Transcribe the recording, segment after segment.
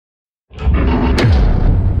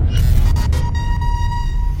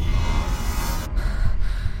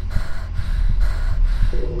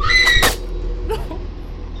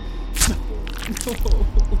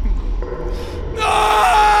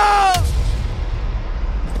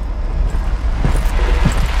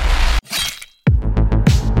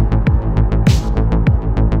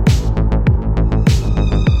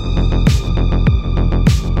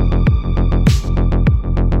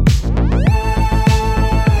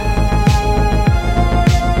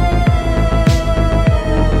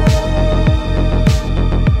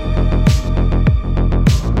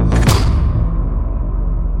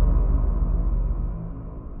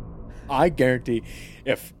I guarantee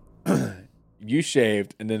if you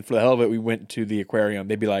shaved and then for the hell of it we went to the aquarium,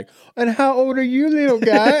 they'd be like, "And how old are you, little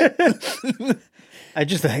guy?" I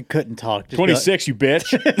couldn't talk. Just 26, you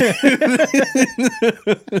bitch.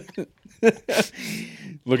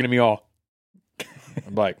 Looking at me all.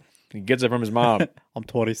 I'm like, he gets it from his mom. I'm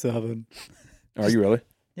 27. Are you really?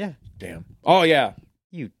 Yeah. Damn. Oh, yeah.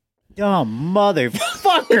 You dumb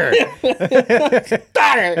motherfucker.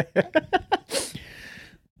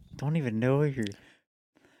 Don't even know your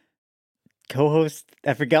co-host.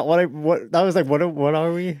 I forgot what I was like. What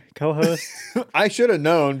are we? Co-hosts? I should have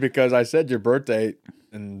known because I said your birthday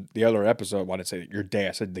in the other episode. Well, I didn't say your day.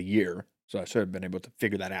 I said the year. So I should have been able to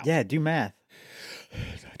figure that out. Yeah, do math.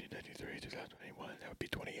 1993, 2021. That would be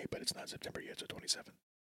 28, but it's not September yet, so 27.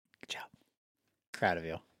 Good job. Proud of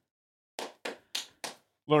you.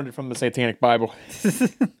 Learned it from the Satanic Bible.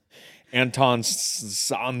 Anton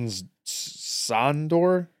Sandor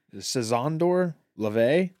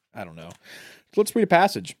LaVey? I don't know. Let's read a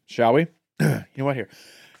passage, shall we? You know what? Here.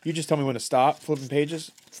 You just tell me when to stop flipping pages.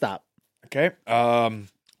 Stop. Okay.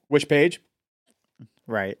 Which page?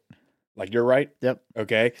 Right. Like you're right? Yep.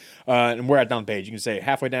 Okay. And we're at down the page. You can say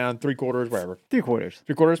halfway down, 3/4, wherever. 3/4.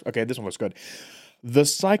 3/4? Okay, this one looks good. The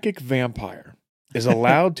psychic vampire is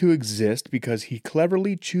allowed to exist because he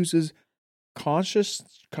cleverly chooses conscientious,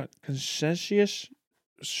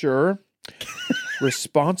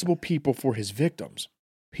 responsible people for his victims.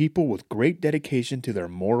 People with great dedication to their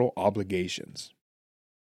moral obligations.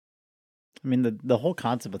 I mean, the whole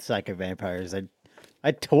concept of psychic vampires,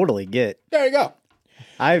 I totally get. There you go.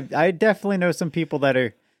 I definitely know some people that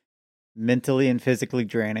are mentally and physically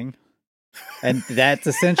draining. And that's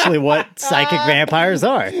essentially what psychic vampires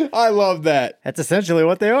are. I love that. That's essentially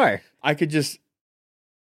what they are. I'm going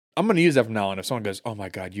to use that from now on. If someone goes, "Oh my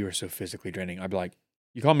God, you are so physically draining," I'd be like,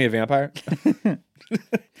 "You call me a vampire?"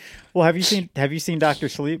 Well, have you seen Dr.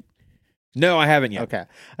 Sleep? No, I haven't yet. Okay.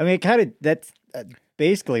 I mean, that's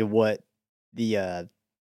basically what the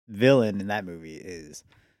villain in that movie is.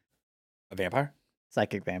 A vampire?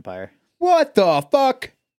 Psychic vampire. What the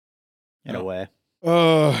fuck? In a way.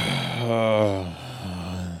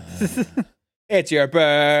 It's your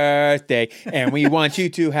birthday, and we want you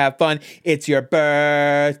to have fun. It's your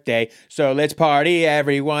birthday, so let's party,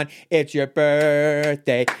 everyone. It's your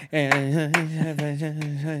birthday. I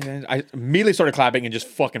immediately started clapping and just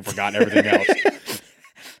fucking forgot everything else.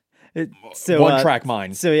 One track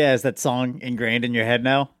mind. So yeah, is that song ingrained in your head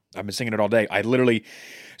now? I've been singing it all day.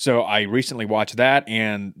 So I recently watched that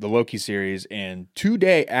and the Loki series, and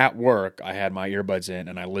today at work, I had my earbuds in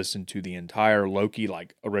and I listened to the entire Loki,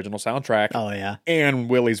 original soundtrack. Oh, yeah. And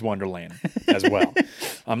Willy's Wonderland as well.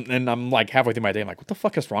 And I'm halfway through my day, I'm like, what the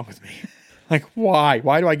fuck is wrong with me? Why?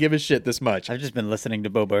 Why do I give a shit this much? I've just been listening to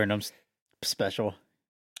Bo Burnham's special.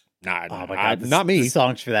 Nah, oh my God, not me. The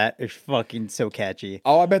songs for that are fucking so catchy.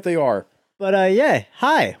 Oh, I bet they are. But yeah,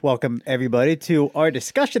 hi, welcome everybody to our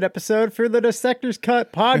discussion episode for the Dissector's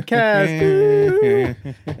Cut podcast.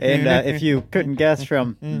 And if you couldn't guess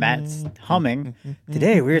from Matt's humming,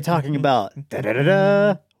 today we are talking about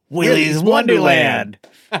Willy's Wonderland.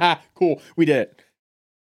 Cool, we did it.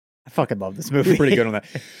 I fucking love this movie. You're pretty good on that.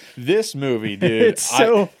 This movie, dude. It's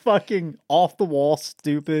so fucking off the wall,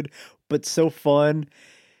 stupid, but so fun.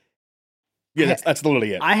 Yeah, that's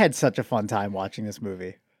literally it. I had such a fun time watching this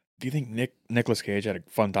movie. Do you think Nicolas Cage had a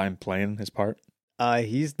fun time playing his part?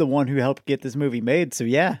 He's the one who helped get this movie made, so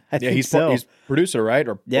yeah, I think he's so. He's producer, right?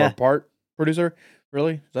 Or part producer?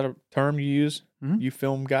 Really? Is that a term you use? Mm-hmm. You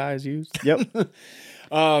film guys use? Yep.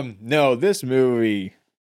 No, this movie,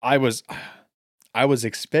 I was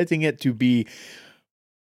expecting it to be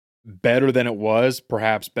better than it was,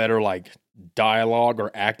 perhaps better dialogue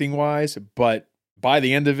or acting wise, but by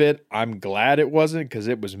the end of it, I'm glad it wasn't, because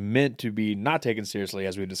it was meant to be not taken seriously,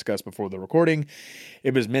 as we discussed before the recording.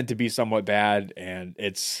 It was meant to be somewhat bad, and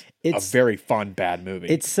it's a very fun, bad movie.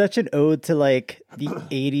 It's such an ode to the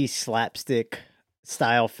 80s slapstick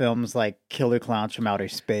style films like Killer Clowns from Outer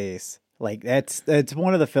Space. It's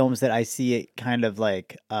one of the films that I see it kind of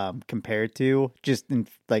compared to, just in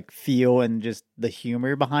feel and just the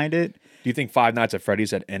humor behind it. Do you think Five Nights at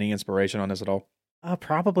Freddy's had any inspiration on this at all?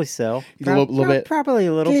 Probably so. A little bit. Probably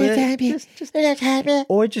a little bit.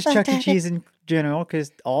 Or just Chuck E. Cheese in general,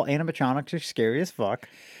 because all animatronics are scary as fuck.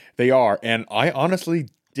 They are. And I honestly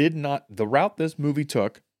did not... The route this movie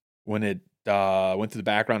took, when it went to the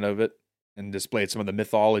background of it and displayed some of the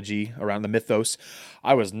mythology around the mythos,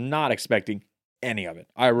 I was not expecting any of it.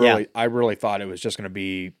 I really thought it was just going to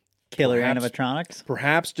be... Killer animatronics?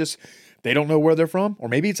 Perhaps just... They don't know where they're from, or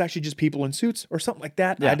maybe it's actually just people in suits or something like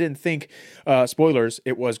that. Yeah. I didn't think, spoilers,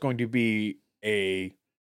 it was going to be a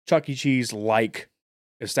Chuck E. Cheese-like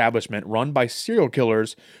establishment run by serial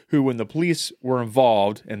killers who, when the police were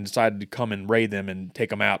involved and decided to come and raid them and take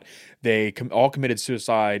them out, they all committed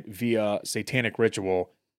suicide via satanic ritual,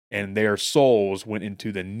 and their souls went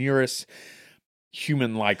into the nearest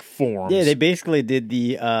human-like forms. Yeah, they basically did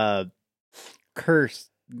the curse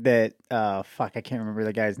that fuck, I can't remember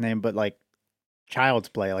the guy's name, but like Child's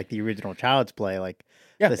Play, like the original Child's Play, like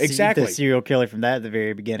exactly. The serial killer from that at the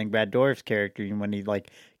very beginning, Brad Dourif's character, and when he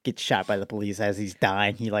like gets shot by the police as he's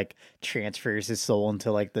dying, he like transfers his soul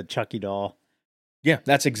into like the Chucky doll. Yeah,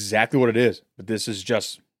 that's exactly what it is. But this is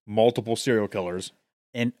just multiple serial killers.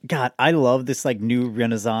 And God, I love this like new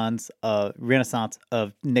renaissance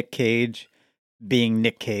of Nick Cage being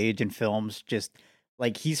Nick Cage in films. Just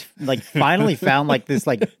like he's like finally found like this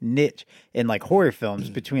like niche in like horror films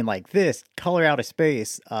between like this, Color Out of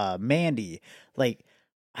Space, Mandy. Like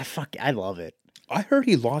I love it. I heard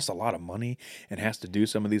he lost a lot of money and has to do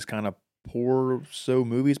some of these kind of poor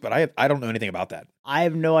movies, but I don't know anything about that. I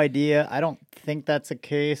have no idea. I don't think that's the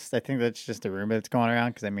case. I think that's just a rumor that's going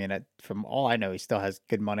around because I mean, from all I know, he still has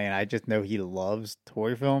good money, and I just know he loves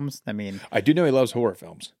horror films. I mean, I do know he loves horror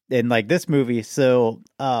films, and like this movie. So,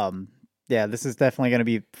 yeah, this is definitely going to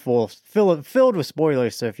be filled with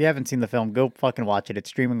spoilers. So if you haven't seen the film, go fucking watch it. It's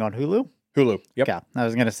streaming on Hulu. Hulu. Yep. Yeah, I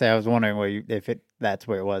was gonna say I was wondering that's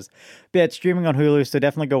where it was. But yeah, it's streaming on Hulu, so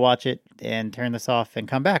definitely go watch it and turn this off and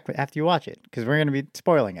come back after you watch it because we're gonna be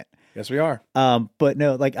spoiling it. Yes, we are. But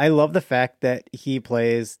no, like I love the fact that he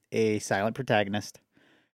plays a silent protagonist.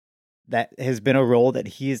 That has been a role that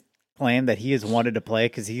he's claimed that he has wanted to play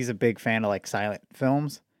because he's a big fan of like silent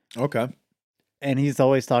films. Okay. And he's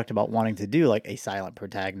always talked about wanting to do like a silent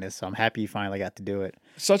protagonist. So I'm happy he finally got to do it.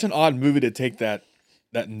 Such an odd movie to take that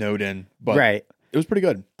note in, but right. It was pretty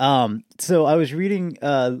good. So I was reading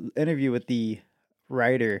an interview with the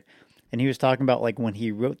writer, and he was talking about like when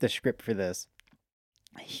he wrote the script for this,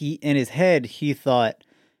 he in his head he thought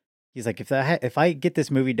he's like if I get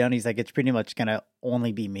this movie done, he's like it's pretty much gonna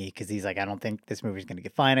only be me because he's like I don't think this movie's gonna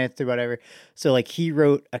get financed or whatever. So like he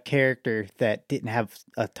wrote a character that didn't have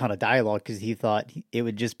a ton of dialogue because he thought it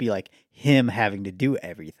would just be like him having to do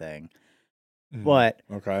everything. But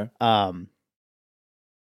okay.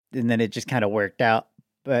 And then it just kind of worked out.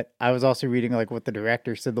 But I was also reading like what the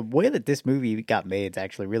director said. The way that this movie got made is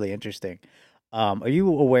actually really interesting. Are you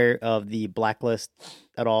aware of the Blacklist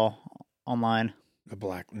at all online?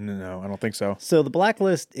 No, I don't think so. So the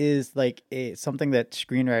Blacklist is like something that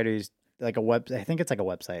screenwriters like a web. I think it's like a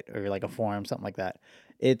website or like a forum, something like that.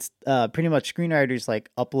 It's pretty much screenwriters like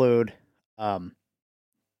upload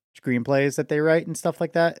screenplays that they write and stuff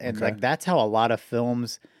like that, and like that's how a lot of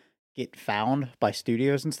films get found by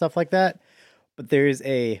studios and stuff like that. But there's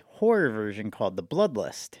a horror version called the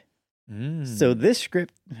Bloodlist. So this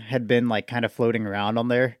script had been like kind of floating around on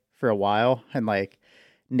there for a while, and like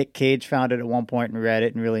Nick Cage found it at one point and read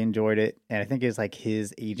it and really enjoyed it, and I think it was like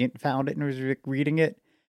his agent found it and was reading it.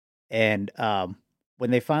 And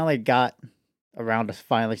when they finally got around to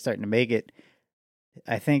finally starting to make it,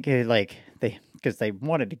 I think it like because they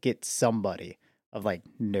wanted to get somebody of like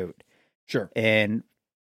note. Sure. And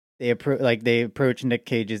they approached Nick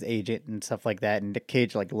Cage's agent and stuff like that, and Nick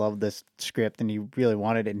Cage like loved this script and he really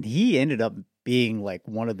wanted it, and he ended up being like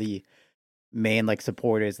one of the main like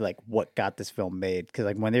supporters, like what got this film made, because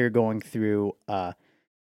like when they were going through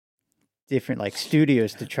different like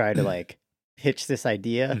studios to try to like pitch this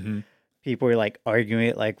idea, people were like arguing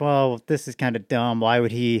it, like, well, this is kind of dumb. Why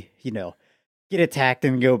would he, get attacked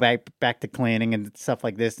and go back to cleaning and stuff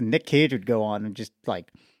like this? And Nick Cage would go on and just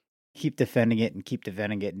like keep defending it.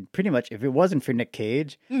 And pretty much, if it wasn't for Nick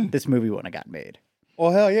Cage, this movie wouldn't have got made.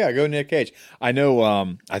 Well, hell yeah, go Nick Cage. I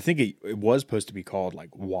know. I think it was supposed to be called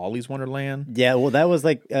like Wally's Wonderland. Yeah, well, that was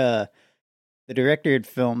like the director had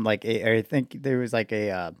filmed like I think there was like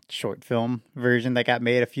a short film version that got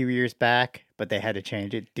made a few years back, but they had to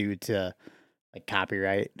change it due to like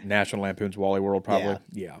copyright. National Lampoon's Wally World, probably.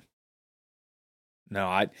 Yeah.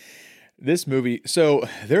 No, this movie. So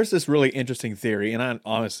there's this really interesting theory, and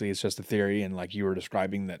honestly, it's just a theory. And like you were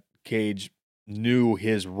describing, that Cage knew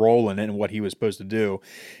his role in it and what he was supposed to do,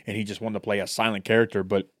 and he just wanted to play a silent character.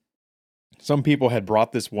 But some people had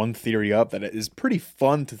brought this one theory up that is pretty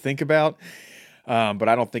fun to think about, but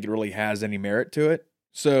I don't think it really has any merit to it.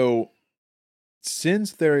 So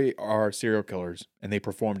since there are serial killers and they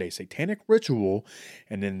performed a satanic ritual,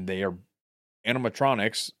 and then they are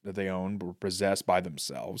animatronics that they own were possessed by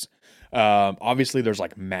themselves, obviously there's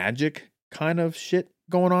like magic kind of shit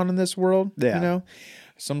going on in this world.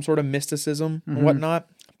 Some sort of mysticism and whatnot.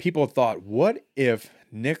 People thought, what if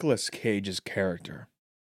Nicolas Cage's character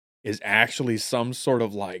is actually some sort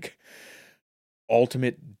of like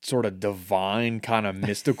ultimate sort of divine kind of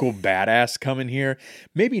mystical badass come in here.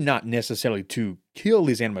 Maybe not necessarily to kill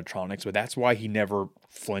these animatronics, but that's why he never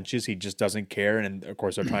flinches. He just doesn't care. And of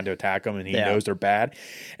course, they're trying to attack him, and he knows they're bad.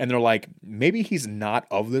 And they're like, maybe he's not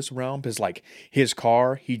of this realm because, like, his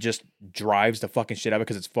car, he just drives the fucking shit out of it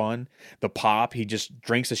because it's fun. The pop, he just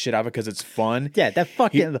drinks the shit out of it because it's fun. Yeah, that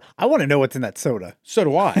fucking. I want to know what's in that soda. So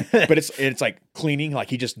do I. But it's like cleaning. Like,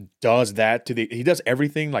 he just does that he does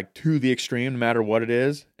everything like to the extreme, no matter what it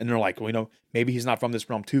is. And they're like, well, you know, maybe he's not from this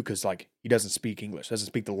realm too, because like he doesn't speak English, doesn't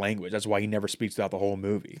speak the language. That's why he never speaks throughout the whole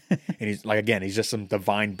movie. And he's like, again, he's just some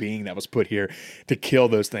divine being that was put here to kill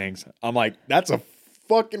those things. I'm like, that's a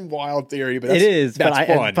fucking wild theory, but it is. That's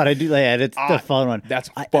fun. But I do like it. It's the fun one. That's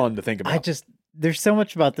fun to think about. There's so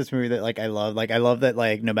much about this movie that like I love. Like I love that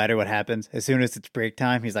like no matter what happens, as soon as it's break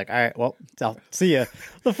time, he's like, all right, well, I'll see ya.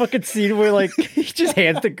 The fucking scene where like he just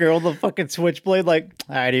hands the girl the fucking switchblade, like,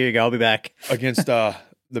 all right, here you go, I'll be back. Against the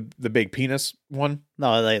big penis one.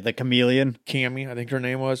 No, like the chameleon. Cammy, I think her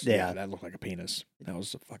name was. Yeah, that looked like a penis. That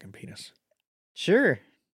was a fucking penis. Sure.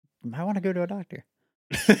 I want to go to a doctor.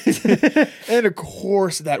 And of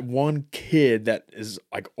course, that one kid that is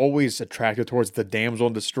like always attracted towards the damsel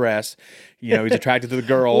in distress. You know, he's attracted to the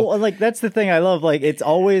girl. Well, like that's the thing I love. Like it's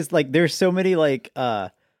always like there's so many like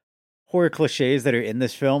horror cliches that are in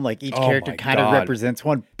this film. Like each character kind of represents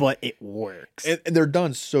one, but it works. And they're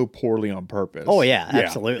done so poorly on purpose. Oh yeah,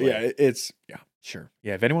 absolutely. Yeah, sure.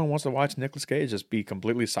 Yeah, if anyone wants to watch Nicolas Cage just be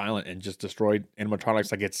completely silent and just destroy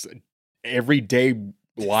animatronics like it's everyday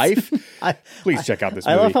life, please check out this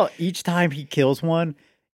movie. I love how each time he kills one,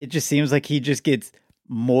 it just seems like he just gets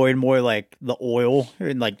more and more like the oil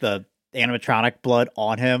and like the animatronic blood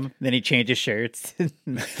on him. Then he changes shirts.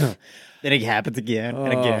 Then it happens again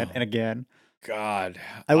and again and again. God.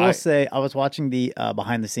 I will say I was watching the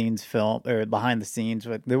behind the scenes film or behind the scenes.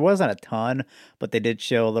 There wasn't a ton, but they did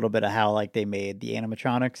show a little bit of how like they made the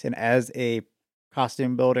animatronics. And as a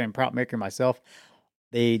costume builder and prop maker myself,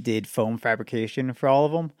 they did foam fabrication for all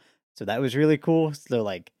of them. So that was really cool. So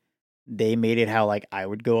like they made it how like I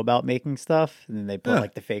would go about making stuff. And then they put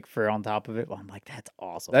like the fake fur on top of it. Well, I'm like, that's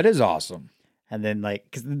awesome. That is awesome. And then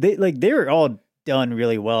like, cause they were all done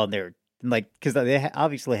really well. And they were like, cause they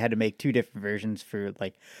obviously had to make two different versions for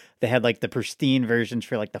like, they had like the pristine versions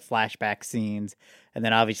for like the flashback scenes. And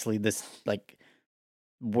then obviously this like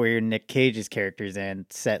where Nick Cage's character's in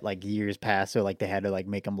set like years past. So like they had to like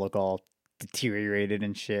make them look all deteriorated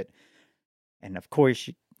and shit. And of course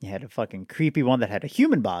you had a fucking creepy one that had a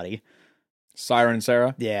human body. Siren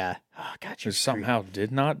Sarah. Yeah. Oh god, she somehow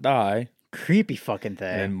did not die. Creepy fucking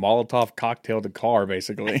thing. And Molotov cocktailed the car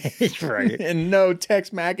basically. Right. And no Tex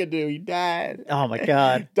McAdoo, he died. Oh my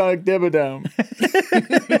god. Doug Dimmadome.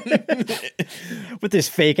 With his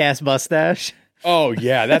fake ass mustache. Oh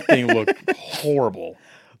yeah, that thing looked horrible.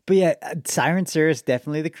 But yeah, Siren Sarah is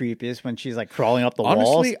definitely the creepiest when she's like crawling up the walls.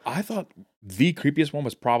 Honestly, I thought the creepiest one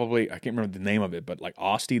was probably, I can't remember the name of it, but like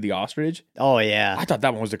Osty the ostrich. Oh yeah. I thought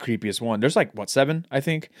that one was the creepiest one. There's like, what, 7, I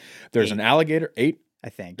think? There's 8. an alligator, 8? I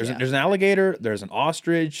think. There's an alligator, there's an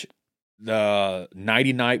ostrich, the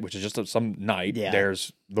nighty night, which is just some night. Yeah.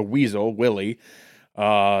 There's the weasel, Willy.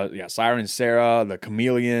 Siren Sarah, the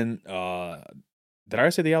chameleon. Did I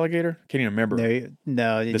say the alligator? Can't even remember.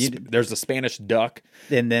 No. There's the Spanish duck.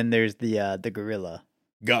 And then there's the gorilla.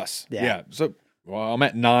 Gus. Yeah. So, well, I'm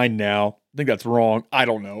at 9 now. I think that's wrong. I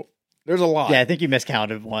don't know. There's a lot. Yeah, I think you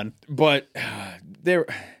miscounted one. But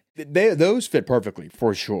those fit perfectly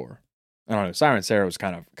for sure. I don't know. Siren Sarah was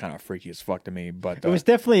kind of freaky as fuck to me, but it was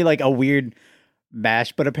definitely like a weird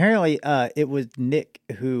mash. But apparently, it was Nick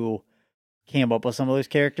who came up with some of those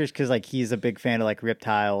characters because like he's a big fan of like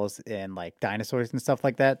reptiles and like dinosaurs and stuff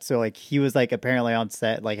like that. So like he was like apparently on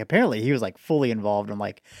set. Like apparently he was like fully involved and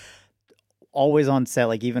like always on set.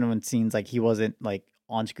 Like even when scenes like he wasn't like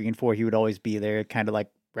on screen for, he would always be there, kind of like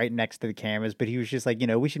right next to the cameras. But he was just like, you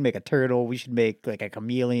know, we should make a turtle, we should make like a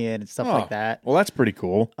chameleon and stuff like that. Well, that's pretty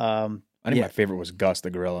cool. I think yeah. my favorite was Gus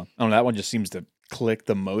the gorilla. I don't know, that one just seems to click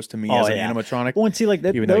the most to me as an animatronic. Well, and see, like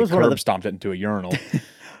that, even that though was he one of the stomped it into a urinal.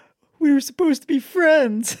 We were supposed to be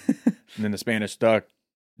friends. And then the Spanish duck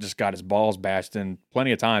just got his balls bashed in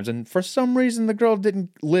plenty of times, and for some reason the girl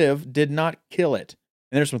did not kill it.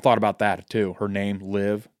 And there's some thought about that too. Her name,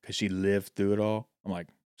 Liv, because she lived through it all. I'm like,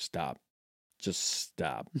 stop. Just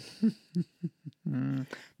stop. But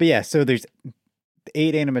yeah, so there's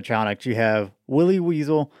 8 animatronics. You have Willy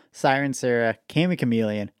Weasel, Siren Sarah, Cammy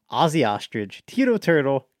Chameleon, Ozzy Ostrich, Tito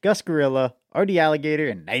Turtle, Gus Gorilla, Artie Alligator,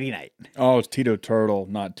 and Nighty Night. Oh, it's Tito Turtle,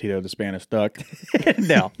 not Tito the Spanish Duck.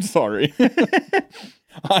 No. Sorry.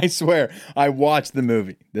 I swear, I watched the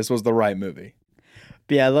movie. This was the right movie.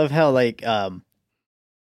 But yeah, I love how like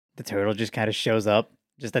the turtle just kind of shows up,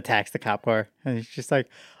 just attacks the cop car, and he's just like,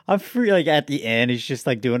 "I'm free." Like at the end, he's just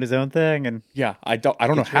like doing his own thing, and Yeah, I don't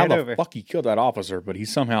know gets how ran the over. fuck he killed that officer, but he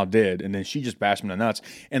somehow did, and then she just bashed him in the nuts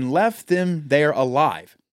and left them there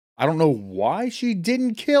alive. I don't know why she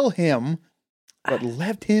didn't kill him, but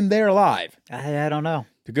left him there alive I don't know.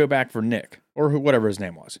 to go back for Nick or whatever his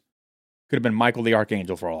name was. Could have been Michael the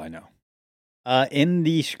Archangel for all I know. In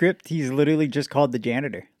the script, he's literally just called the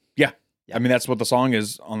janitor. Yeah. Yep. I mean, that's what the song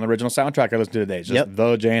is on the original soundtrack I listened to today. It's just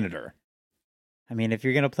the janitor. I mean, if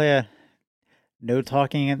you're gonna play a no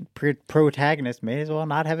talking protagonist, may as well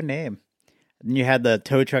not have a name. And you had the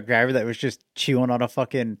tow truck driver that was just chewing on a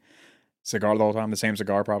fucking Cigar the whole time, the same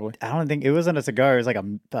cigar probably. I don't think it wasn't a cigar. It was like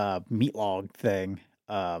a meat log thing.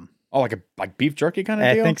 Oh, like beef jerky kind of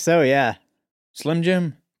I deal? think so. Yeah, Slim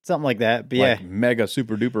Jim? something like that. But Like yeah, mega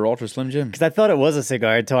super duper ultra Slim Jim? because I thought it was a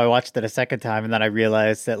cigar until I watched it a second time, and then I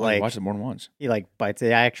realized that Oh, I like watched it more than once. he like bites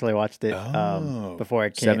it. I actually watched it Oh. before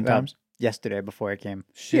it came. 7 times? Yesterday before it came.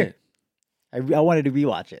 Shit. I wanted to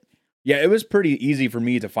rewatch it. Yeah, it was pretty easy for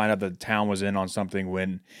me to find out the town was in on something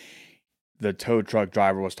when the tow truck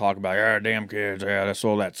driver was talking about, yeah, damn kids, yeah, they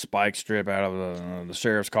stole that spike strip out of the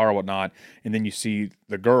sheriff's car or whatnot. And then you see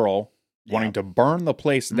the girl wanting to burn the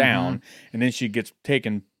place down, and then she gets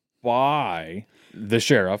taken by the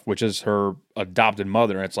sheriff, which is her adopted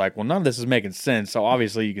mother. And it's like, well, none of this is making sense. So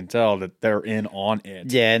obviously you can tell that they're in on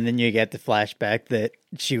it. Yeah, and then you get the flashback that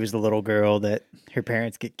she was the little girl that her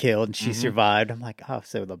parents get killed and she survived. I'm like, oh,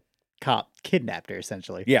 so the cop kidnapped her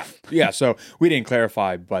essentially. Yeah. So we didn't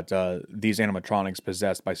clarify, but these animatronics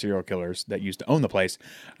possessed by serial killers that used to own the place,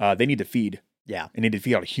 they need to feed. Yeah. They need to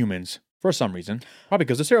feed out humans for some reason, probably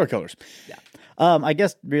because of serial killers. Yeah. I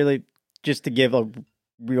guess really just to give a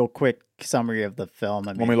real quick summary of the film.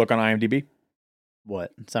 I mean, When we look on IMDb,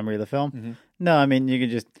 what summary of the film? Mhm. No, I mean you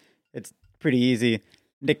can just—it's pretty easy.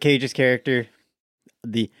 Nick Cage's character,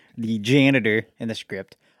 the janitor in the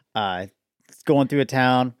script, is going through a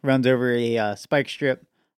town, runs over a spike strip.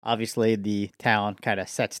 Obviously, the town kind of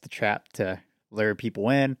sets the trap to lure people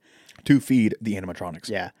in. to feed the animatronics.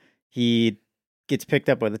 Yeah, he gets picked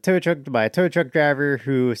up with by a tow truck driver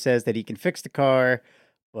who says that he can fix the car,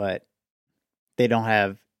 but they don't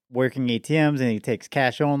have working ATMs and he takes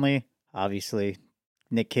cash only. Obviously,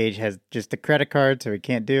 Nick Cage has just a credit card, so he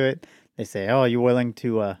can't do it. They say, "Oh, you willing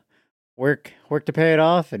to work to pay it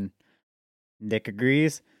off?" And Nick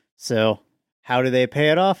agrees. So, how do they pay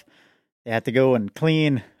it off? They have to go and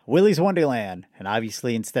clean Willy's Wonderland, and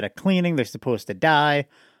obviously, instead of cleaning, they're supposed to die.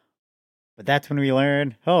 But that's when we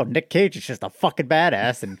learn, oh, Nick Cage is just a fucking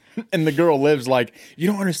badass, and And the girl lives like, you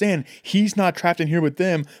don't understand. He's not trapped in here with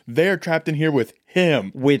them. They're trapped in here with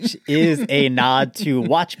him. which is a nod to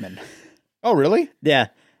Watchmen. Oh, really? Yeah,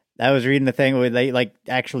 I was reading the thing where they like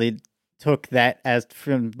actually took that as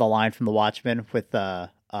from the line from the Watchmen with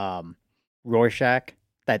Rorschach.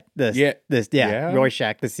 Yeah.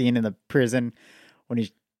 Rorschach, the scene in the prison when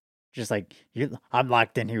he's just like, I'm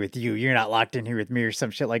locked in here with you. You're not locked in here with me, or some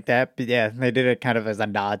shit like that. But yeah, they did it kind of as a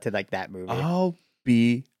nod to like that movie. I'll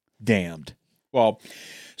be damned. Well,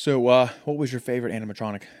 so what was your favorite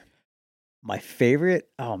animatronic? My favorite?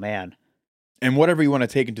 Oh man. And whatever you want to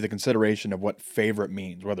take into the consideration of what favorite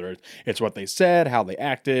means, whether it's what they said, how they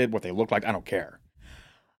acted, what they looked like, I don't care.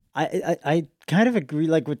 I kind of agree,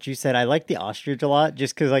 like what you said. I like the ostrich a lot,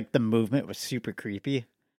 just because like the movement was super creepy.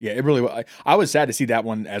 Yeah, it really was. I was sad to see that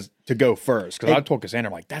one as to go first because I told Cassandra,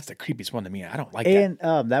 I'm like, that's the creepiest one to me. I don't like that.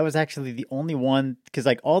 And that was actually the only one, because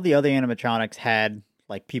like all the other animatronics had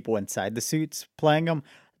like people inside the suits playing them.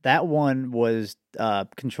 That one was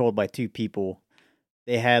controlled by two people.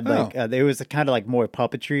 They had like it was kind of like more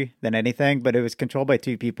puppetry than anything, but it was controlled by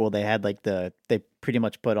two people. They had like they pretty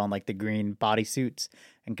much put on like the green bodysuits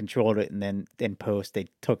and controlled it, and then in post they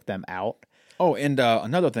took them out. Oh, and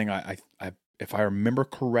another thing, I if I remember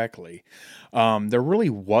correctly, there really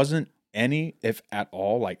wasn't any, if at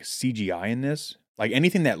all, like CGI in this. Like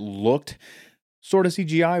anything that looked sort of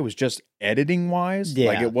CGI was just editing wise. Yeah.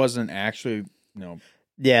 Like it wasn't actually,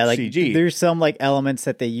 Yeah, like CG. there's some like elements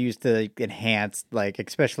that they use to like, enhance, like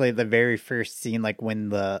especially the very first scene, like when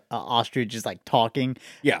the ostrich is like talking.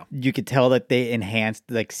 Yeah. You could tell that they enhanced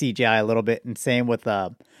like CGI a little bit, and same with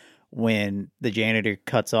when the janitor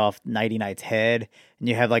cuts off Nighty Night's head, and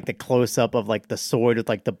you have like the close up of like the sword with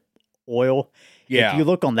like the oil. Yeah. If you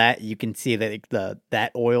look on that, you can see that like,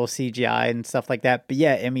 that oil CGI and stuff like that. But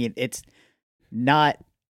yeah, I mean, it's not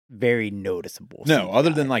very noticeable. No,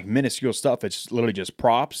 other CGI. than like minuscule stuff, it's literally just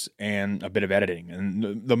props and a bit of editing.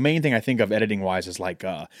 And the main thing I think of editing wise is like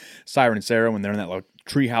Siren and Sarah when they're in that like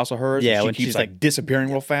tree house of hers. Yeah, and when she keeps she's, like disappearing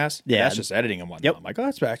real fast. Yeah. That's just editing and whatnot. Yep. I'm like, oh,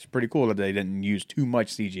 that's actually pretty cool that they didn't use too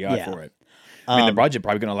much CGI Yeah. for it. I mean, the budget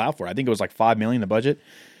probably going to allow for it. I think it was like $5 million the budget.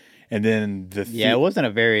 And then it wasn't a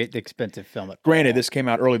very expensive film. Granted, this came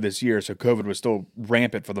out early this year, so COVID was still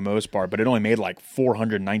rampant for the most part, but it only made like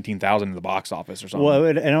 $419,000 in the box office or something. Well,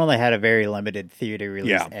 it only had a very limited theater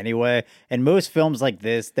release anyway. And most films like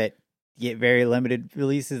this that get very limited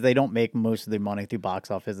releases, they don't make most of their money through box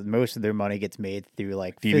office. Most of their money gets made through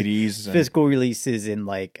like DVDs, physical releases, and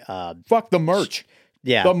like fuck the merch.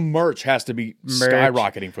 Yeah, the merch has to be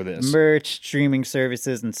skyrocketing for this. Merch, streaming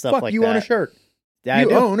services, and stuff like that. You own a shirt. Yeah,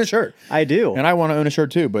 you own a shirt. I do. And I want to own a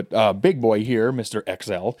shirt too, but big boy here, Mr.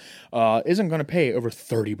 XL, isn't going to pay over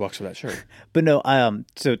 $30 for that shirt. But no,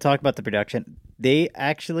 so talk about the production. They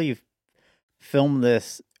actually filmed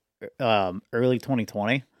this early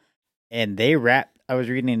 2020, and they wrapped. I was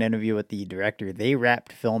reading an interview with the director. They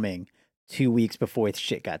wrapped filming 2 weeks before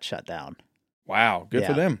shit got shut down. Wow, good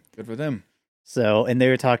for them. Good for them. So, and they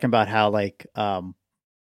were talking about how like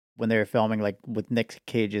when they were filming, like with Nick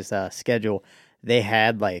Cage's schedule, they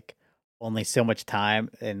had like only so much time,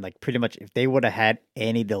 and like pretty much if they would have had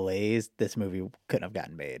any delays, this movie couldn't have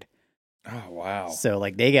gotten made. Oh wow! So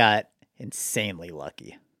like they got insanely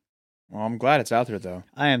lucky. Well, I'm glad it's out there though.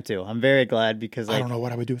 I am too. I'm very glad because like, I don't know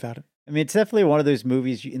what I would do without it. I mean, it's definitely one of those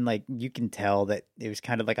movies, and like you can tell that it was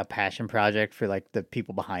kind of like a passion project for like the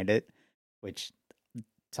people behind it, which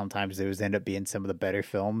sometimes those end up being some of the better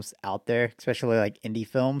films out there, especially like indie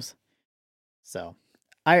films. So.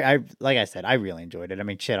 I like I said, I really enjoyed it. I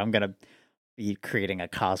mean, shit, I'm gonna be creating a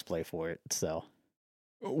cosplay for it. So,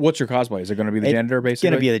 what's your cosplay? Is it going to be the janitor? Basically, it's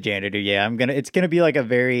gonna be the janitor. Yeah, it's gonna be like a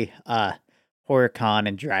very horror con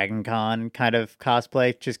and Dragon Con kind of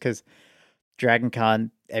cosplay. Just because Dragon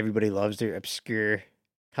Con, everybody loves their obscure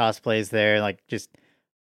cosplays there, like just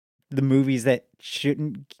the movies that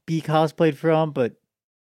shouldn't be cosplayed from, but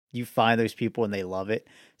you find those people and they love it.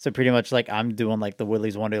 So pretty much like I'm doing like the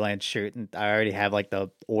Willy's Wonderland shirt, and I already have like the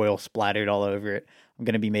oil splattered all over it. I'm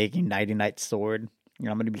going to be making Nighty Night's sword. You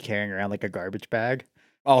know, I'm going to be carrying around like a garbage bag.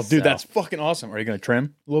 Oh, dude, that's fucking awesome. Are you going to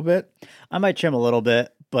trim a little bit? I might trim a little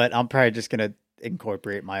bit, but I'm probably just going to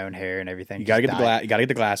incorporate my own hair and everything. You got to get you got to get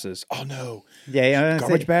the glasses. Oh no. Yeah,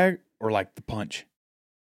 garbage bag or like the punch?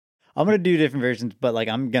 I'm going to do different versions, but like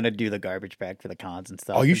I'm going to do the garbage bag for the cons and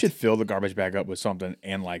stuff. Oh, you should fill the garbage bag up with something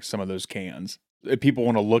and like some of those cans. If people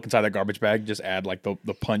want to look inside the garbage bag, just add like the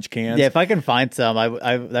punch cans. Yeah, if I can find some,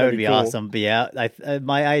 that would be cool. awesome. But yeah,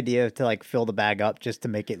 my idea to like fill the bag up just to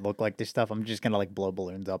make it look like this stuff, I'm just going to like blow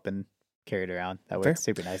balloons up and carry it around. That way it's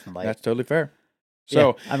super nice and light. That's totally fair.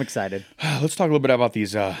 So yeah, I'm excited. Let's talk a little bit about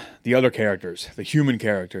these the other characters, the human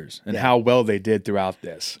characters, and how well they did throughout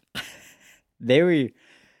this. They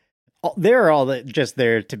were all just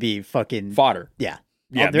there to be fucking fodder. Yeah.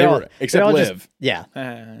 Yeah, they were, except Liv. Yeah.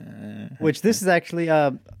 Which this is actually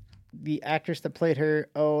the actress that played her.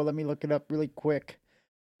 Oh, let me look it up really quick.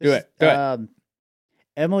 Do it.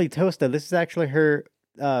 Emily Tosta. This is actually her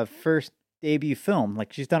first debut film.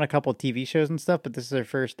 Like she's done a couple of TV shows and stuff, but this is her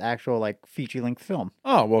first actual like feature-length film.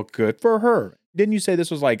 Oh, well, good for her. Didn't you say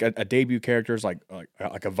this was like a debut character, like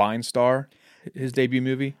a Vine star, his debut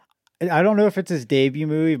movie? I don't know if it's his debut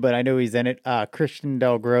movie, but I know he's in it. Christian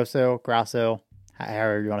Del Grosso,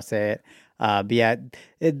 however you want to say it. But yeah,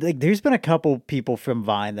 like there's been a couple people from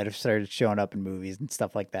Vine that have started showing up in movies and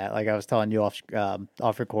stuff like that. Like I was telling you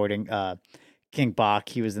off recording, King Bach,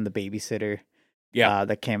 he was in The Babysitter. Yeah,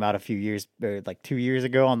 that came out a few years, like 2 years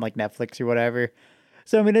ago on like Netflix or whatever.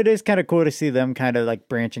 So I mean, it is kind of cool to see them kind of like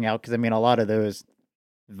branching out because I mean, a lot of those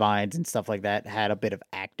Vines and stuff like that had a bit of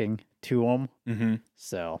acting to them. Mm-hmm.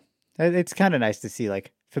 So it's kind of nice to see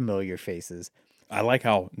like familiar faces. I like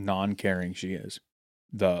how non-caring she is.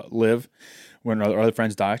 The Liv, when her other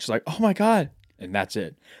friends die, she's like, "Oh my god," and that's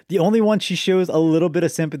it. The only one she shows a little bit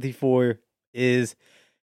of sympathy for is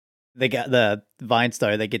the Vine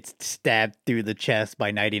star that gets stabbed through the chest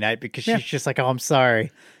by Nighty Night because she's just like, "Oh, I'm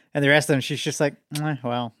sorry," and the rest of them, she's just like,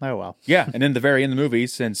 "Well, oh well." Yeah, and in the very end of the movie,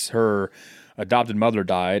 since her adopted mother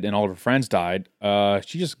died and all of her friends died,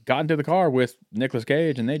 she just got into the car with Nicolas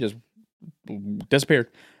Cage and they just disappeared.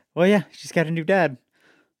 Well, yeah, she's got a new dad.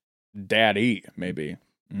 Daddy, maybe.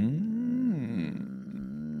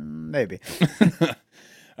 Maybe.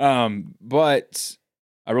 But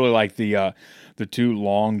I really like the two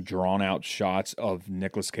long drawn out shots of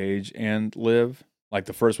Nicolas Cage and Liv. Like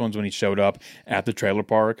the first one's when he showed up at the trailer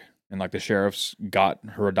park and like the sheriff's got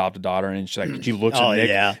her adopted daughter, and she looks at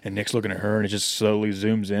Nick, and Nick's looking at her, and it just slowly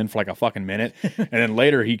zooms in for like a fucking minute, and then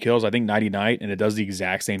later he kills, I think, Nighty Night, and it does the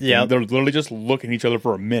exact same thing. Yep. They're literally just looking at each other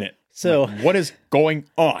for a minute. So like, what is going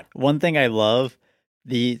on? One thing I love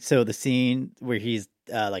the scene where he's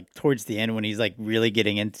like towards the end when he's like really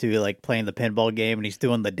getting into like playing the pinball game and he's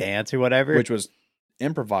doing the dance or whatever, which was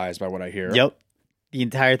improvised by what I hear. Yep. The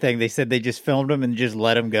entire thing. They said they just filmed him and just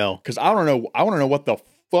let him go. Because I want to know what the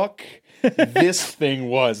fuck this thing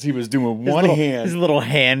was. He was doing his little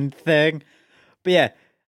hand thing. But yeah,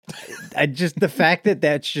 the fact that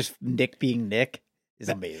that's just Nick being Nick is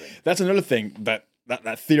amazing. That's another thing that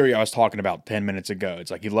theory I was talking about 10 minutes ago.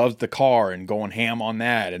 It's like he loves the car and going ham on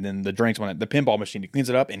that, and then the drinks on it, the pinball machine. He cleans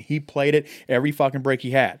it up, and he played it every fucking break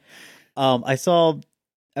he had.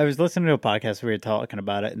 I was listening to a podcast where we were talking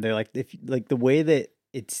about it, and they're like, if like the way that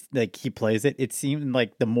it's like he plays it, it seems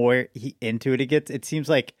like the more he into it gets, it seems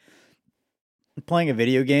like playing a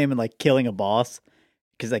video game and like killing a boss.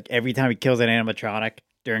 Because like every time he kills an animatronic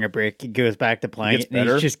during a break, he goes back to playing it, and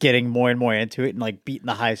he's just getting more and more into it and like beating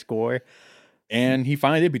the high score. And he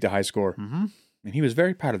finally did beat the high score, and he was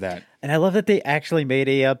very proud of that. And I love that they actually made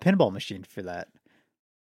a pinball machine for that.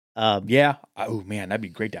 Yeah. Oh man, that'd be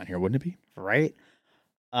great down here, wouldn't it be? Right.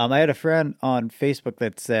 I had a friend on Facebook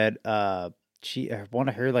that said one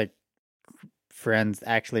of her like friends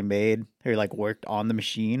actually made or like worked on the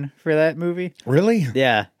machine for that movie. Really?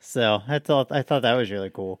 Yeah. So I thought that was really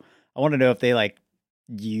cool. I want to know if they like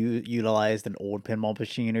utilized an old pinball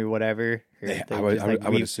machine or whatever. Or yeah, I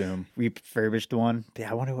would assume refurbished one.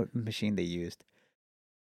 Yeah, I wonder what machine they used.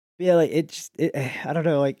 But yeah, like I don't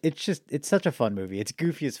know. Like it's such a fun movie. It's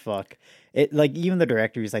goofy as fuck. It like even the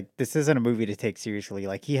director is like, this isn't a movie to take seriously.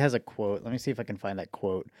 Like he has a quote. Let me see if I can find that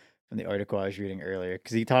quote from the article I was reading earlier,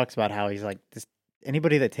 because he talks about how he's like, this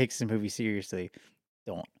anybody that takes the movie seriously,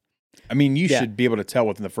 don't. I mean, you should be able to tell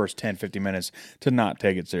within the first 10, 15 minutes to not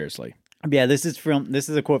take it seriously. Yeah, this is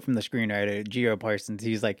a quote from the screenwriter, Geo Parsons.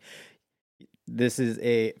 He's like, this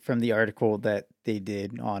is from the article that they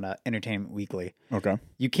did on Entertainment Weekly. Okay.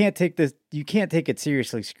 You can't take it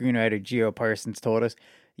seriously, screenwriter Geo Parsons told us.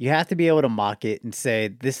 You have to be able to mock it and say,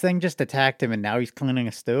 this thing just attacked him and now he's cleaning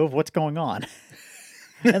a stove. What's going on?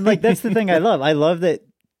 And like, that's the thing I love. I love that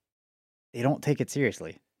they don't take it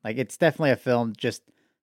seriously. Like, it's definitely a film, just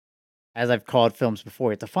as I've called films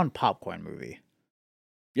before, it's a fun popcorn movie.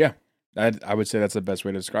 Yeah. I would say that's the best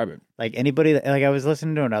way to describe it. Like anybody that, like I was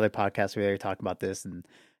listening to another podcast where they were talking about this, and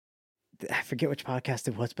I forget which podcast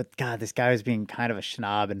it was, but God, this guy was being kind of a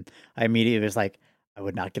schnob, and I immediately was like, I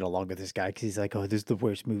would not get along with this guy because he's like, oh, this is the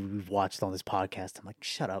worst movie we've watched on this podcast. I'm like,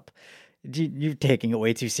 shut up. You're taking it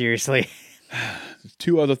way too seriously. There's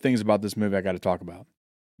two other things about this movie I got to talk about.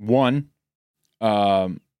 One,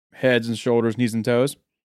 Heads and Shoulders, Knees and Toes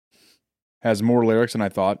has more lyrics than I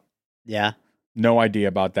thought. Yeah. No idea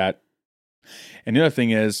about that. And the other thing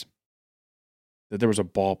is that there was a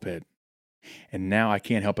ball pit. And now I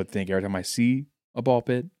can't help but think every time I see a ball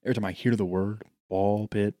pit, every time I hear the word ball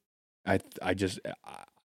pit, I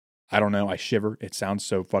don't know. I shiver. It sounds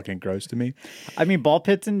so fucking gross to me. I mean, ball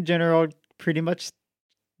pits in general are pretty much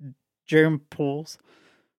germ pools.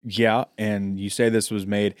 Yeah. And you say this was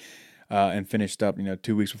made and finished up,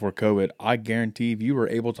 2 weeks before COVID. I guarantee if you were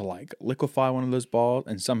able to like liquefy one of those balls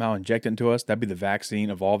and somehow inject it into us, that'd be the vaccine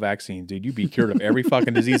of all vaccines, dude. You'd be cured of every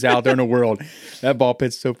fucking disease out there in the world. That ball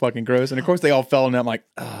pit's so fucking gross. And of course they all fell in. I'm like,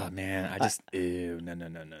 oh man, ew, no.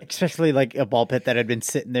 Especially like a ball pit that had been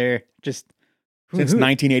sitting there just since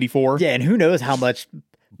 1984. Yeah, and who knows how much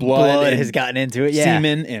blood has gotten into it. Yeah.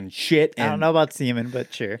 Semen and shit. I don't know about semen,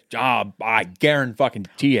 but sure. I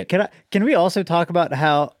guarantee it. Can we also talk about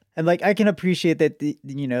how, and like, I can appreciate that, they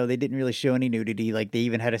didn't really show any nudity. Like, they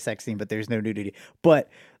even had a sex scene, but there's no nudity. But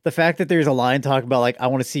the fact that there's a line talking about, like, I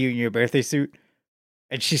want to see you in your birthday suit,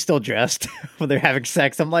 and she's still dressed when they're having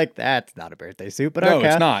sex, I'm like, that's not a birthday suit. But no, okay.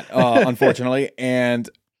 It's not, unfortunately. And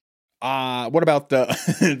what about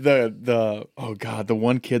the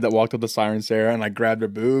one kid that walked up to Siren Sarah and like grabbed her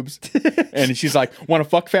boobs, and she's like, "Want to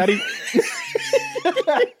fuck, fatty?"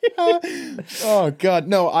 Oh God,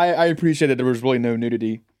 no! I appreciate that there was really no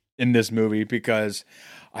nudity in this movie, because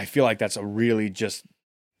I feel like that's a really just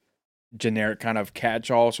generic kind of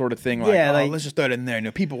catch-all sort of thing. Like, let's just throw it in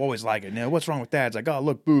there. People always like it. What's wrong with that? It's like, oh,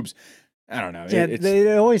 look, boobs. I don't know. Yeah,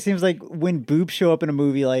 it always seems like when boobs show up in a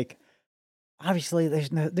movie, like, obviously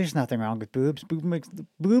there's nothing wrong with boobs. Boobs make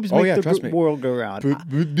the world go round.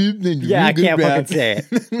 Yeah, I can't fucking say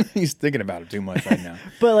it. He's thinking about it too much right now.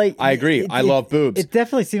 But like, I agree. I love boobs. It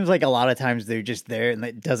definitely seems like a lot of times they're just there and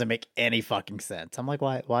it doesn't make any fucking sense. I'm like,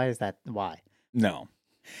 why is that? Why? No.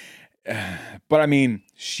 But I mean,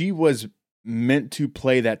 she was meant to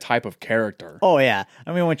play that type of character. Oh yeah,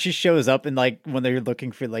 I mean when she shows up and like when they're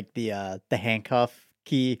looking for like the handcuff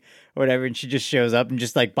key or whatever, and she just shows up and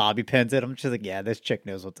just like bobby pins it. I'm just like, yeah, this chick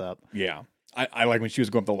knows what's up. Yeah. I like when she was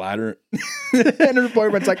going up the ladder and her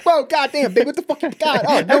boyfriend's like, whoa, goddamn, babe, what the fuck? God,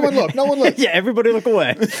 oh, no one look. Yeah, everybody look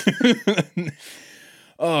away.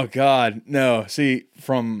 Oh, God. No, see,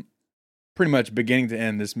 from pretty much beginning to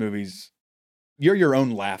end, this movie's, you're your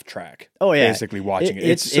own laugh track. Oh, yeah. Basically watching it.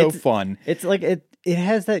 It's so fun. It's like, it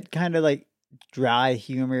has that kind of like dry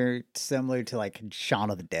humor similar to like Shaun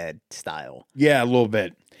of the Dead style. Yeah, a little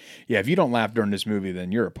bit. Yeah, if you don't laugh during this movie,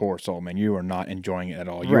 then you're a poor soul, man. You are not enjoying it at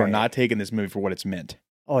all. You are not taking this movie for what it's meant.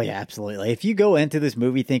 Oh, yeah, absolutely. If you go into this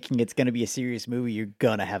movie thinking it's going to be a serious movie, you're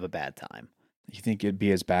going to have a bad time. You think it'd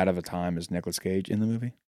be as bad of a time as Nicolas Cage in the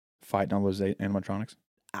movie? Fighting all those animatronics?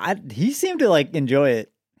 He seemed to like enjoy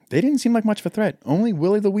it. They didn't seem like much of a threat. Only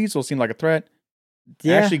Willy the Weasel seemed like a threat.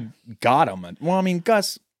 Yeah. Actually got him. Well, I mean,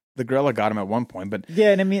 Gus, the gorilla, got him at one point, but...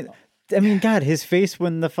 Yeah, and I mean, God, his face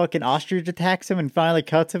when the fucking ostrich attacks him and finally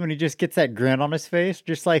cuts him and he just gets that grin on his face,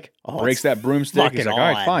 just like... Oh, breaks that broomstick. He's like, all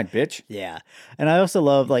right, fine, bitch. Yeah. And I also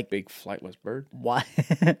love, like... Big flightless bird.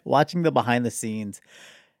 Watching the behind the scenes.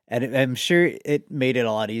 And I'm sure it made it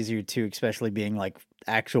a lot easier, too, especially being, like,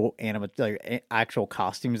 actual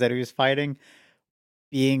costumes that he was fighting.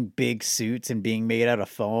 Being big suits and being made out of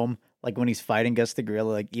foam. Like when he's fighting Gus the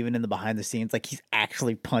Gorilla, like even in the behind the scenes, like he's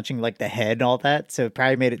actually punching like the head and all that. So it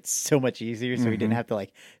probably made it so much easier. So he didn't have to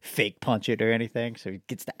like fake punch it or anything. So he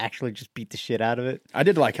gets to actually just beat the shit out of it. I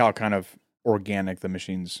did like how kind of organic the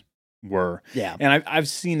machines were. Yeah. And I've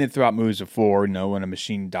seen it throughout movies before, you know, when a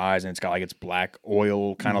machine dies and it's got like its black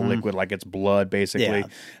oil kind of liquid, like it's blood basically. Yeah.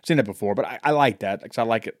 I've seen it before, but I like that because I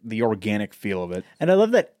like the organic feel of it. And I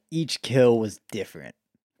love that each kill was different.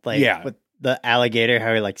 Like with the alligator,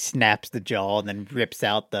 how he like snaps the jaw and then rips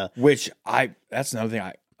out the... That's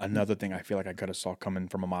another thing I feel like I could have saw coming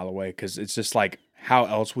from a mile away because it's just like, how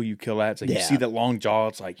else will you kill that? It's like you see that long jaw,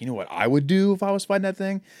 it's like, you know what I would do if I was fighting that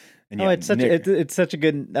thing? And it's such a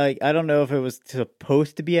good, like, I don't know if it was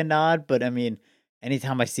supposed to be a nod, but I mean,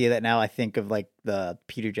 anytime I see that now, I think of like the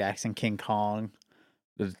Peter Jackson King Kong.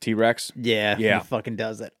 The T-Rex? Yeah. He fucking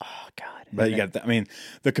does it. Oh, God. But you got,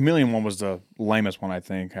 the chameleon one was the lamest one, I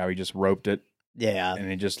think, how he just roped it. Yeah. And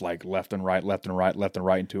he just like left and right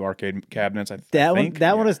into arcade cabinets. That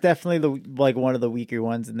one is definitely one of the weaker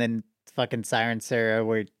ones. And then fucking Siren Sarah,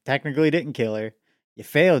 where you technically didn't kill her. You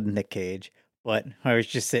failed, Nick Cage. But I was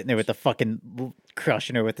just sitting there with the fucking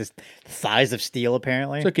crushing her with this thighs of steel,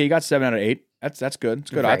 apparently. It's okay. You got 7 out of 8. That's good.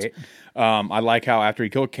 It's good odds. I like how after he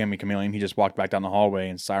killed Kimmy Chameleon, he just walked back down the hallway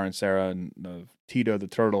and Siren Sarah and Tito the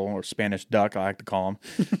turtle, or Spanish duck, I like to call him,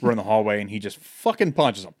 were in the hallway and he just fucking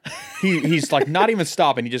punches him. He's like not even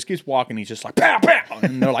stopping. He just keeps walking. He's just like, pow, pow.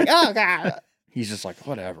 And they're like, oh, God. He's just like,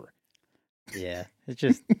 whatever. Yeah. It's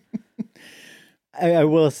just, I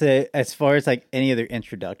will say, as far as like any other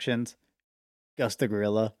introductions, Gus the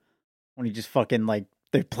Gorilla, when he just fucking like,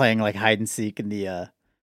 they're playing like hide and seek in the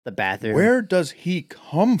bathroom. Where does he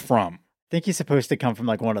come from? I think he's supposed to come from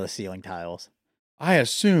like one of the ceiling tiles. I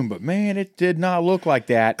assume, but man, it did not look like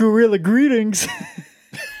that. Gorilla greetings.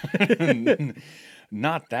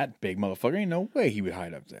 Not that big motherfucker. Ain't no way he would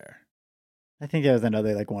hide up there. I think it was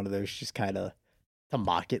another like one of those just kind of to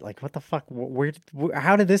mock it. Like, what the fuck?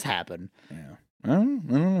 How did this happen? Yeah, I don't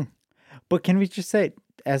know. But can we just say,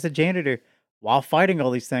 as a janitor, while fighting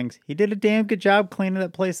all these things, he did a damn good job cleaning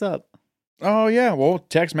that place up. Oh, yeah. Well,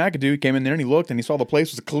 Tex McAdoo came in there and he looked and he saw the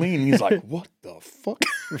place was clean. And he's like, what the fuck?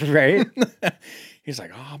 Right? He's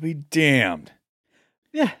like, I'll be damned.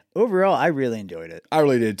 Yeah. Overall, I really enjoyed it. I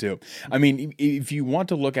really did too. I mean, if you want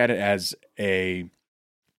to look at it as a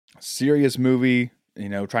serious movie, you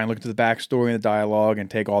know, try and look at the backstory and the dialogue and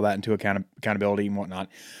take all that into accountability and whatnot.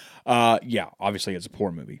 Yeah, obviously it's a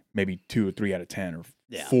poor movie. Maybe 2 or 3 out of 10 or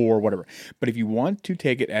 4, whatever. But if you want to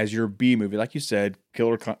take it as your B movie, like you said,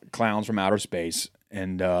 killer clowns from outer space,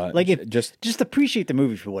 and just appreciate the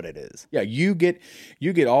movie for what it is. Yeah, you get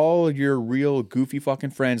all your real goofy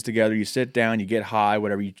fucking friends together. You sit down, you get high,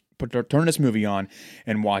 whatever. You turn this movie on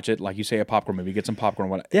and watch it, like you say, a popcorn movie. Get some popcorn.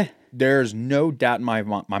 Whatever. Yeah, there's no doubt in my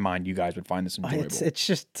mind you guys would find this enjoyable. It's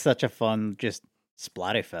just such a fun, just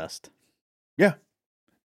splatterfest. Yeah.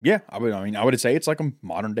 Yeah, I would say it's like a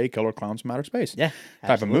modern day Killer Clowns from Outer Space. Yeah,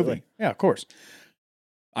 type of movie. Yeah, of course.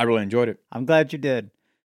 I really enjoyed it. I'm glad you did.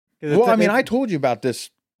 Well, I told you about this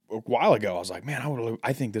a while ago. I was like, man,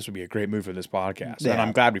 I think this would be a great movie for this podcast, and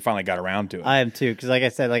I'm glad we finally got around to it. I am too, because like I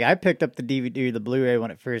said, like I picked up the DVD, the Blu-ray when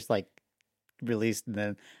it first like released, and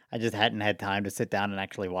then I just hadn't had time to sit down and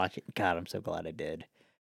actually watch it. God, I'm so glad I did.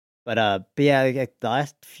 But yeah, like, the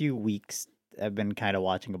last few weeks I've been kind of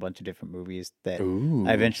watching a bunch of different movies that Ooh.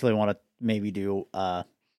 I eventually want to maybe do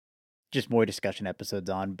just more discussion episodes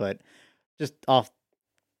on. But just off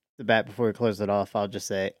the bat, before we close it off, I'll just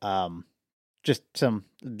say just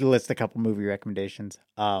list a couple movie recommendations.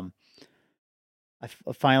 I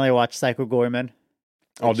finally watched Psycho Gorman.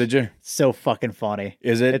 Oh, did you? So fucking funny.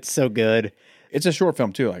 Is it? It's so good. It's a short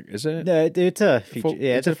film too, like, is it? No, it's a feature. Full-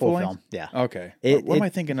 Yeah, is it's a it full full film. Yeah. Okay. It- what am it- I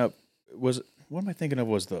thinking of? What am I thinking of?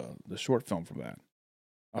 Was the short film for that?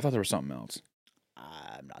 I thought there was something else.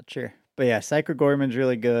 I'm not sure. But yeah, Psycho Gorman's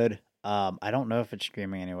really good. I don't know if it's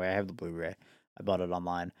streaming anyway. I have the Blu-ray. I bought it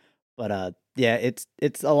online. But yeah, it's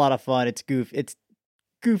a lot of fun. It's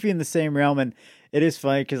goofy in the same realm, and it is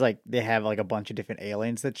funny because like they have like a bunch of different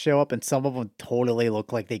aliens that show up, and some of them totally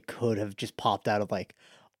look like they could have just popped out of like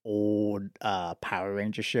old Power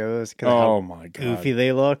Ranger shows because Oh how my god. goofy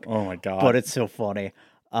they look. Oh my god. But it's so funny.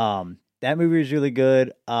 That movie is really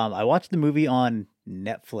good. I watched the movie on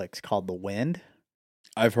Netflix called The Wind,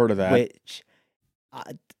 I've heard of that. which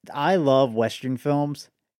I love Western films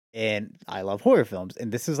and I love horror films,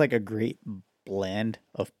 and this is like a great blend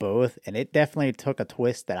of both. And it definitely took a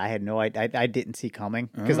twist that I had no idea, I didn't see coming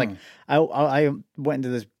because like I went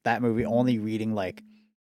into that movie only reading like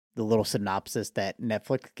the little synopsis that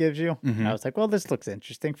Netflix gives you, and I was like, well, this looks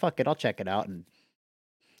interesting. Fuck it, I'll check it out, and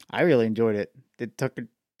I really enjoyed it. It took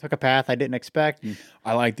a path I didn't expect.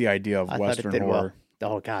 I like the idea of I thought it Western did horror.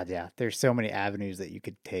 well. Oh god, yeah. There's so many avenues that you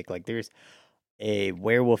could take. Like there's a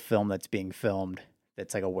werewolf film that's being filmed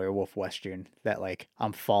that's like a werewolf western that like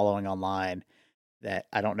I'm following online that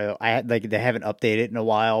I don't know. Like they haven't updated in a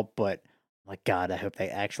while, but like god, I hope they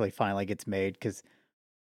actually finally gets made because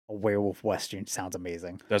a werewolf western sounds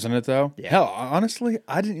amazing. Doesn't it though? Yeah. Hell, honestly,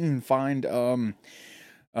 I didn't even find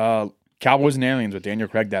Cowboys and Aliens with Daniel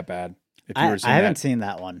Craig that bad. If you I were seeing haven't that, seen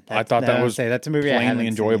that one. I thought that was that's a movie I haven't plainly seen.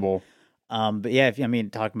 enjoyable. But yeah, if I mean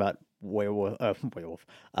talking about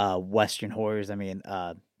Western horrors, I mean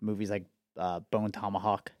movies like Bone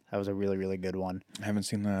Tomahawk. That was a really, really good one. I haven't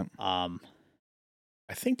seen that. Um,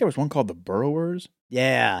 I think there was one called The Burrowers.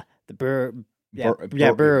 yeah, the Burrowers.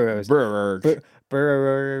 Burrowers.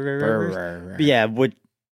 Burrowers. But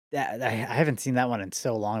yeah, I haven't seen that one in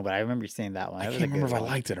so long, but I remember seeing that one. I That was can't a remember good if I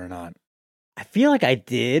one. liked it or not. I feel like I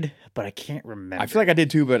did, but I can't remember. I feel like I did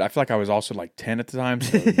too, but I feel like I was also like 10 at the time.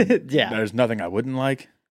 So yeah. there's nothing I wouldn't like.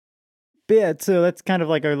 But yeah, so that's kind of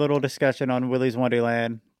like our little discussion on Willy's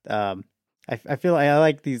Wonderland. I feel like I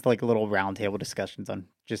like these like little roundtable discussions on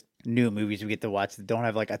just new movies we get to watch that don't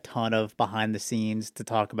have like a ton of behind the scenes to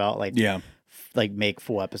talk about. Like Yeah. like make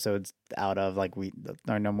full episodes out of like we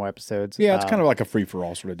or no more episodes. Yeah, it's kind of like a free for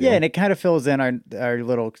all sort of deal. Yeah, and it kind of fills in our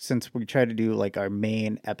little, since we try to do like our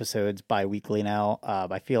main episodes bi-weekly now.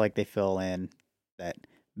 I feel like they fill in that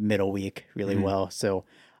middle week really well. So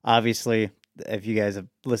obviously, if you guys have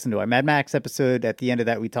listened to our Mad Max episode, at the end of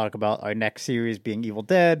that we talk about our next series being Evil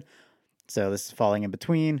Dead. So this is falling in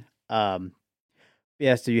between.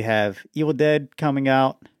 Yeah, so you have Evil Dead coming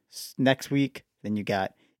out next week. Then you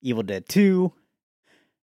got Evil Dead 2,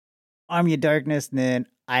 Army of Darkness, and then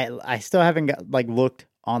I still haven't got like looked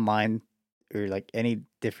online or like any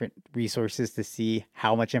different resources to see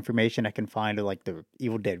how much information I can find of like the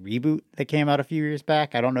Evil Dead reboot that came out a few years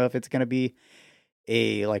back. I don't know if it's gonna be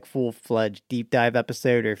a like full-fledged deep dive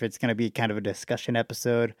episode or if it's gonna be kind of a discussion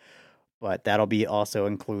episode, but that'll be also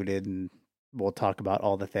included, and we'll talk about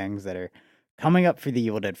all the things that are coming up for the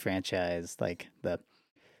Evil Dead franchise, like the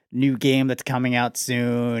new game that's coming out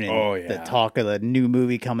soon, and the talk of the new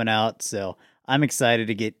movie coming out. So I'm excited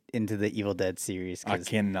to get into the Evil Dead series. I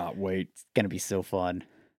cannot wait. It's going to be so fun.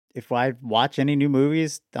 If I watch any new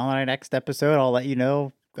movies on our next episode, I'll let you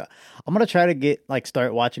know. I'm going to try to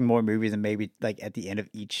start watching more movies, and maybe like at the end of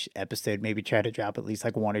each episode, maybe try to drop at least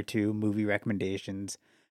like one or two movie recommendations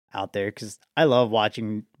out there. Cause I love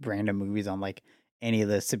watching random movies on like any of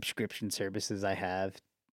the subscription services I have.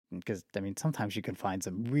 Because I mean, sometimes you can find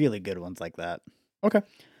some really good ones like that. Okay.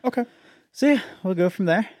 So yeah, we'll go from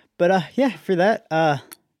there. But yeah, for that,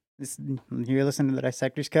 you're listening to the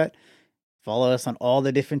Dissector's Cut. Follow us on all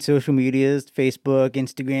the different social medias: Facebook,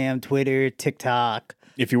 Instagram, Twitter, TikTok.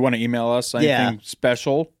 If you want to email us anything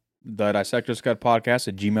special, the Dissector's Cut podcast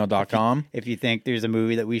at gmail.com. If you think there's a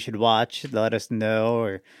movie that we should watch, let us know.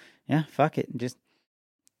 Or yeah, fuck it, just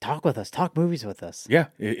talk with us. Talk movies with us. Yeah.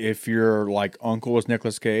 If your like uncle is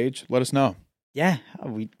Nicolas Cage, let us know. Yeah,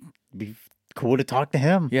 we'd be cool to talk to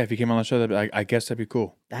him. Yeah, if you came on the show, I guess that'd be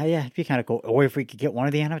cool. Yeah, it'd be kind of cool. Or if we could get one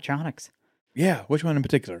of the animatronics. Yeah, which one in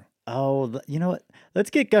particular? Oh, you know what? Let's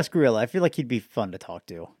get Gus Gorilla. I feel like he'd be fun to talk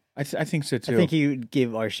to. I think so too. I think you'd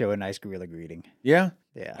give our show a nice gorilla greeting. Yeah,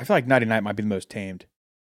 Yeah. I feel like Nighty Night might be the most tamed.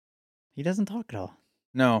 He doesn't talk at all.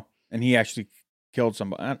 No, and he actually killed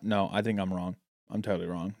somebody. No, I think I'm wrong. I'm totally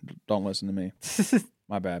wrong. Don't listen to me.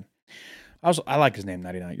 My bad. I like his name,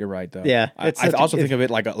 Nighty Night. You're right, though. Yeah, I also think of it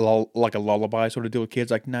like a lullaby sort of deal with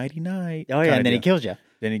kids, like Nighty Night. Oh yeah, and then he kills you.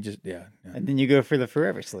 Then he just And then you go for the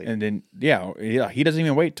forever sleep. and then he doesn't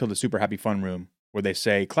even wait till the super happy fun room where they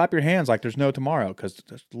say clap your hands like there's no tomorrow because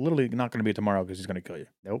there's literally not going to be a tomorrow because he's going to kill you.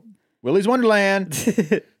 Nope. Willy's Wonderland.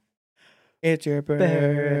 It's your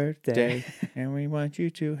birthday, and we want you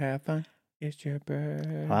to have fun. It's your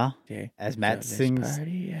birthday. Well, as Matt so sings. let's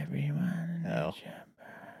party, everyone. Oh. It's your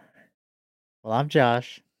birthday. Well, I'm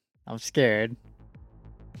Josh. I'm scared.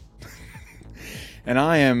 And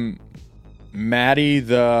I am Maddie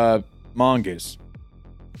the Mongoose.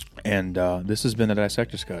 And this has been the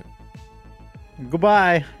Dissector's Cut.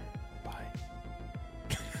 Goodbye. Bye.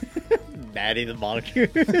 Maddie the Mongoose.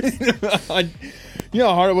 You know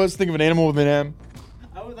how hard it was to think of an animal with an M?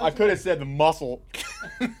 I could have said the muscle.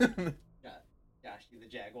 Josh, you the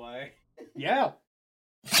jaguar. Yeah.